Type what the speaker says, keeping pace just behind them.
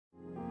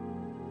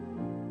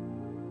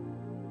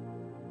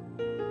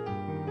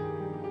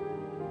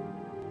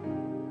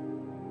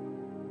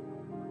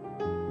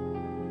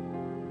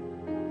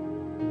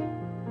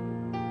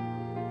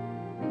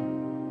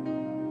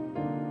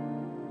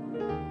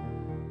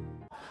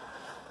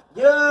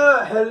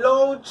Yeah,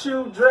 hello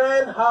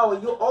children. How are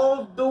you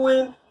all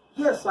doing?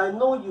 Yes, I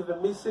know you've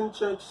been missing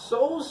church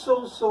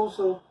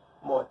so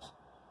much.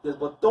 Yes,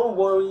 but don't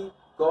worry.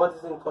 God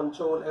is in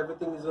control.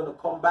 Everything is going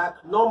to come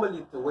back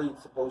normally the way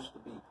it's supposed to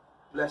be.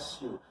 Bless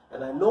you.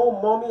 And I know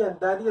mommy and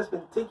daddy has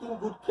been taking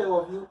good care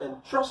of you.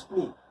 And trust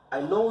me,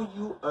 I know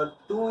you are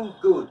doing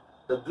good.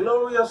 The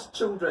glorious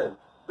children.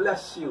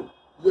 Bless you.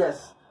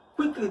 Yes.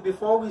 Quickly,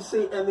 before we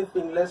say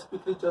anything, let's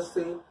quickly just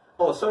say,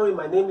 oh, sorry,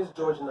 my name is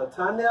George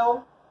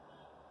Nathaniel,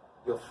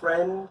 your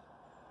friend.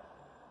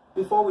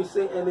 Before we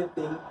say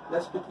anything,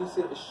 let's quickly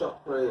say a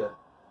short prayer.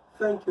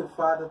 Thank you,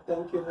 Father.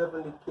 Thank you,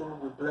 Heavenly King.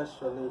 We bless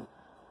your name.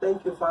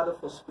 Thank you, Father,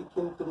 for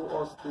speaking through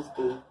us this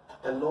day.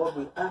 And Lord,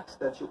 we ask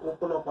that you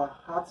open up our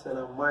hearts and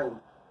our mind.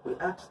 We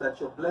ask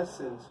that your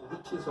blessings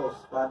reaches us,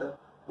 Father.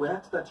 We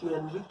ask that you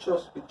enrich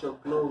us with your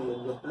glory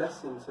and your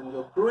blessings and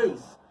your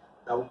grace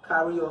that will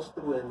carry us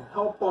through and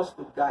help us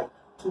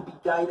to be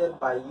guided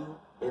by you.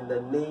 In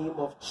the name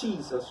of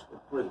Jesus, we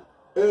pray.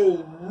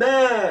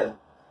 Amen.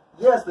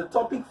 Yes, the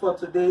topic for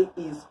today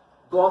is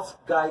God's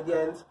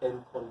guidance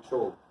and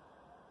control.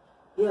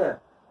 Yeah,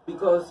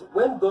 because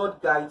when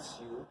God guides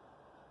you,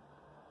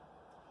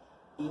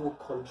 he will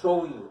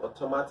control you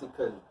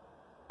automatically.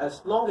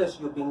 As long as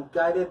you're being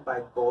guided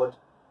by God,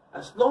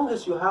 as long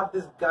as you have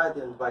this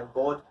guidance by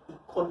God, it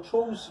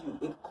controls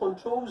you. It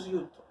controls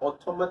you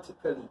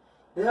automatically.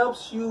 It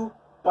helps you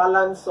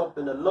balance up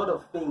in a lot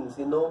of things,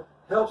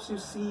 helps you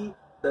see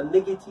the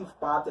negative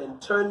part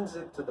and turns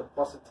it to the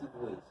positive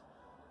ways.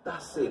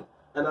 That's it.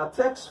 And our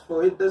text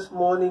for it this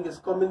morning is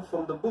coming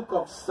from the book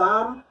of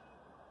Psalm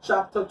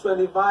chapter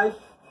 25,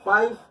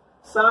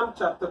 Psalm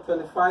chapter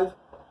 25,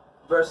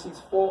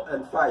 verses 4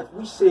 and 5,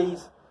 which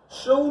says,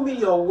 "Show me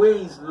your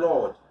ways,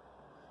 Lord.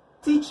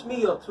 Teach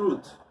me your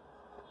truth."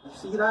 You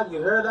see that?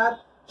 You heard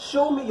that?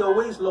 Show me your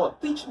ways, Lord.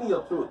 Teach me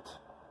your truth.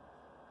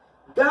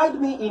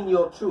 Guide me in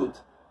your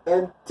truth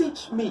and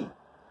teach me,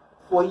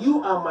 for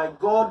you are my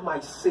God, my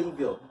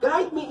Savior.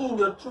 Guide me in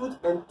your truth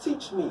and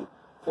teach me,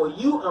 for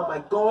you are my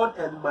God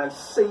and my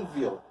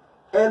Savior.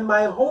 And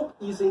my hope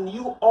is in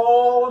you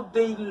all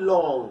day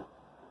long.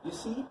 You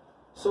see?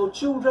 So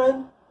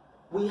children,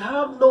 we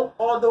have no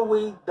other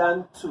way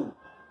than to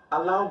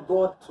allow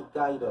God to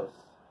guide us.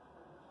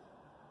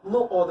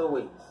 No other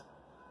ways.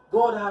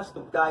 God has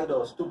to guide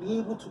us, to be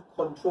able to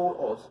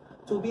control us,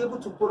 to be able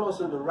to put us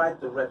in the right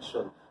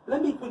direction.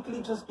 Let me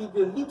quickly just give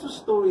you a little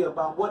story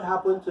about what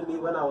happened to me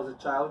when I was a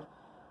child.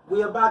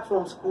 We are back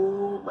from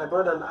school. My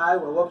brother and I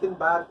were walking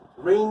back.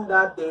 Rain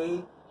that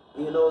day,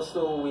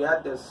 so we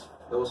had this,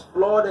 there was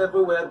flood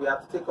everywhere. We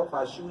had to take off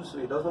our shoes so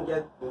it doesn't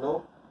get,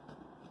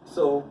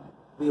 So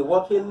we were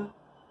walking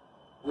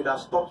with our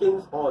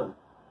stockings on.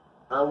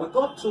 And we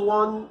got to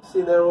one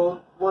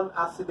scenario, one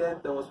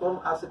accident. There was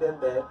one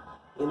accident there,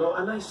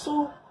 and I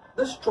saw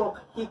this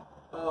truck hit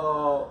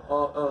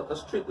a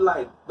street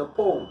light, the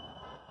pole.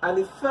 And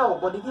it fell,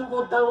 but it didn't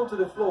go down to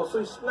the floor, so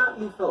it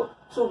slightly fell.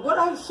 So what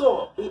I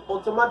saw, it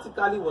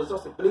automatically was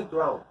just a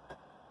playground.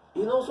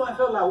 So I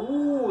felt like,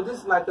 ooh, this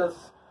is like a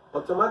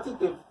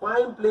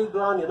fine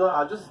playground,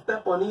 I'll just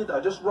step on it,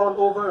 I'll just run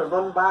over and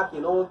run back,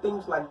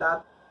 things like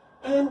that.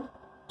 And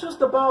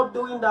just about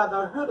doing that,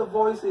 I heard a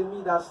voice in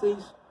me that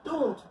says,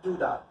 don't do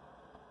that.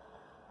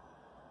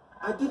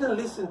 I didn't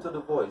listen to the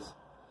voice.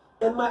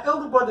 And my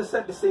elder brother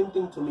said the same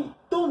thing to me.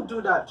 Don't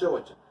do that,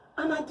 George.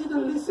 And I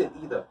didn't listen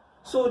either.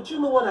 So do you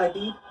know what I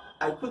did?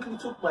 I quickly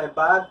took my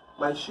bag,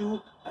 my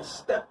shoe, I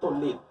stepped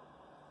on it.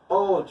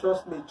 Oh,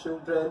 trust me,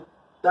 children,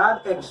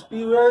 that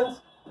experience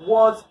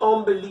was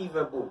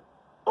unbelievable,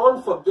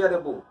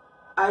 unforgettable.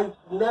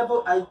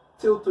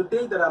 Till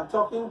today that I'm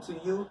talking to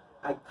you,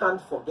 I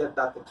can't forget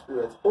that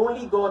experience.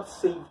 Only God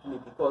saved me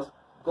because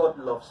God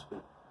loves me.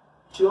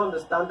 Do you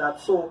understand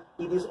that? So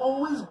it is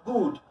always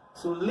good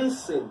to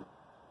listen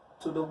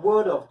to the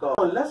word of God.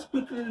 Let's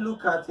quickly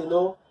look at,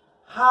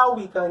 how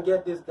we can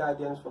get this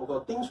guidance from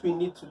God. Things we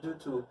need to do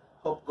to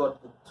help God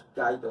to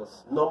guide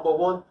us. Number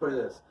one,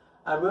 prayers.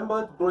 I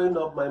remember growing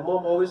up, my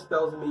mom always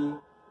tells me,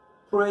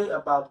 pray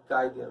about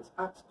guidance.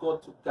 Ask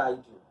God to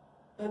guide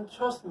you. And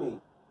trust me,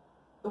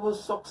 it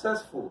was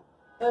successful.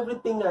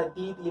 Everything I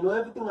did,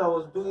 everything I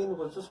was doing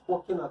was just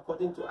working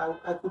according to,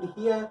 I could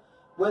hear,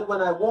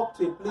 when I walked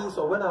to a place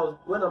or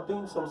when I'm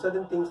doing some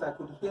certain things, I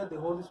could hear the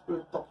Holy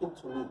Spirit talking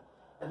to me.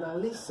 And I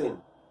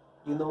listen,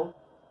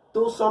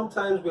 Though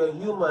sometimes we're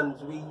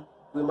humans,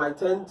 we might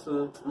tend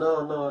to,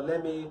 no,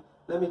 let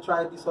me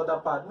try this other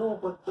part. No,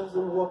 but it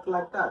doesn't work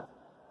like that.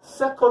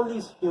 Secondly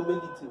is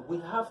humility. We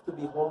have to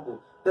be humble.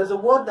 There's a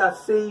word that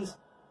says,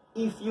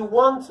 if you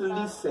want to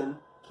listen,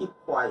 keep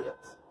quiet.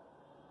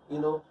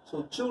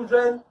 So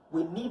children,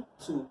 we need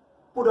to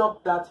put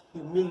up that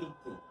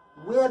humility.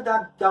 Wear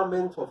that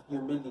garment of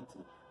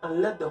humility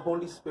and let the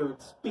Holy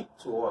Spirit speak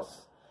to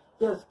us.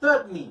 Yes,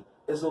 thirdly,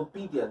 is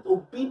obedience.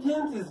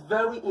 Obedience is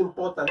very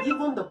important.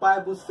 Even the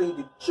Bible says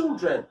that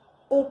children,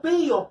 obey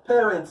your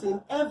parents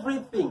in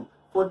everything,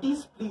 for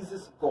this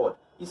pleases God.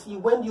 You see,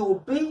 when you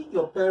obey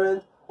your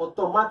parents,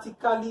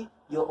 automatically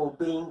you're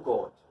obeying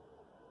God.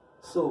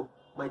 So,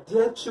 my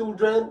dear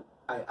children,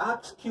 I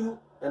ask you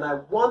and I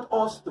want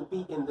us to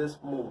be in this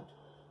mood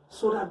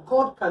so that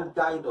God can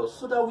guide us,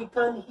 so that we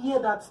can hear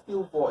that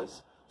still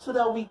voice, so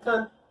that we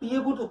can be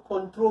able to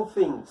control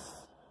things.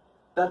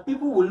 That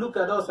people will look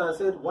at us and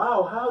say,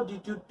 wow, how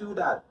did you do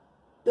that?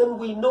 Then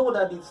we know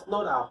that it's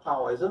not our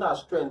power, it's not our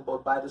strength,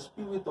 but by the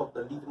Spirit of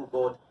the living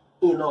God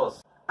in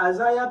us.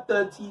 Isaiah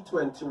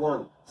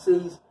 30:21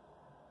 says,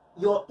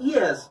 your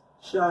ears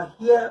shall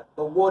hear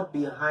a word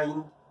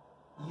behind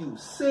you,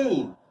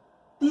 saying,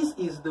 this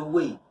is the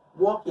way,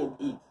 walk in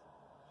it.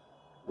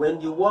 When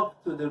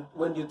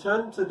you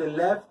turn to the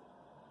left,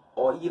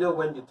 or either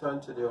when you turn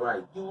to the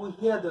right, you will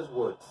hear those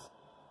words.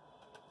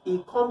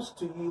 It comes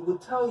to you, it will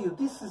tell you,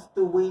 this is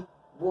the way,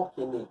 walk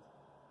in it.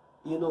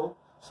 You know,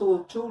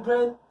 so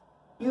children,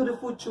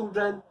 beautiful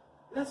children,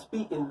 let's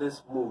be in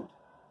this mood.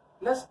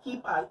 Let's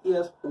keep our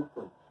ears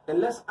open and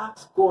let's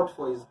ask God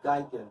for his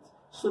guidance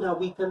so that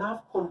we can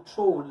have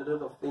control a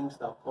lot of things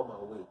that come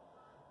our way.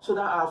 So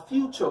that our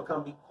future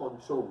can be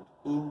controlled.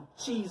 In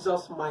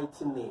Jesus'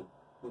 mighty name,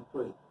 we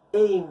pray.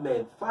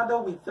 Amen. Father,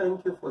 we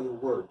thank you for your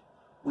word.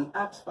 We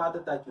ask,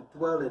 Father, that you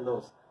dwell in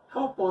us.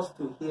 Help us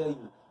to hear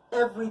you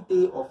every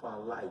day of our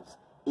lives.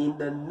 In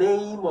the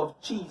name of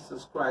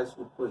Jesus Christ,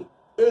 we pray.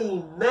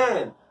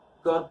 Amen.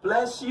 God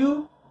bless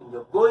you. When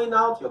you're going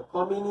out, you're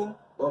coming in.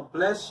 God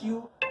bless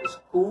you. The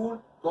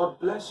school. God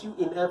bless you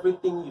in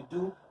everything you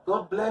do.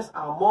 God bless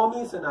our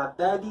mommies and our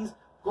daddies.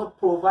 God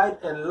provide,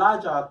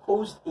 enlarge our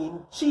coast.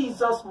 In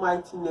Jesus'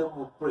 mighty name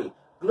we pray.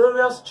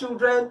 Glorious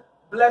children,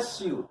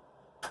 bless you.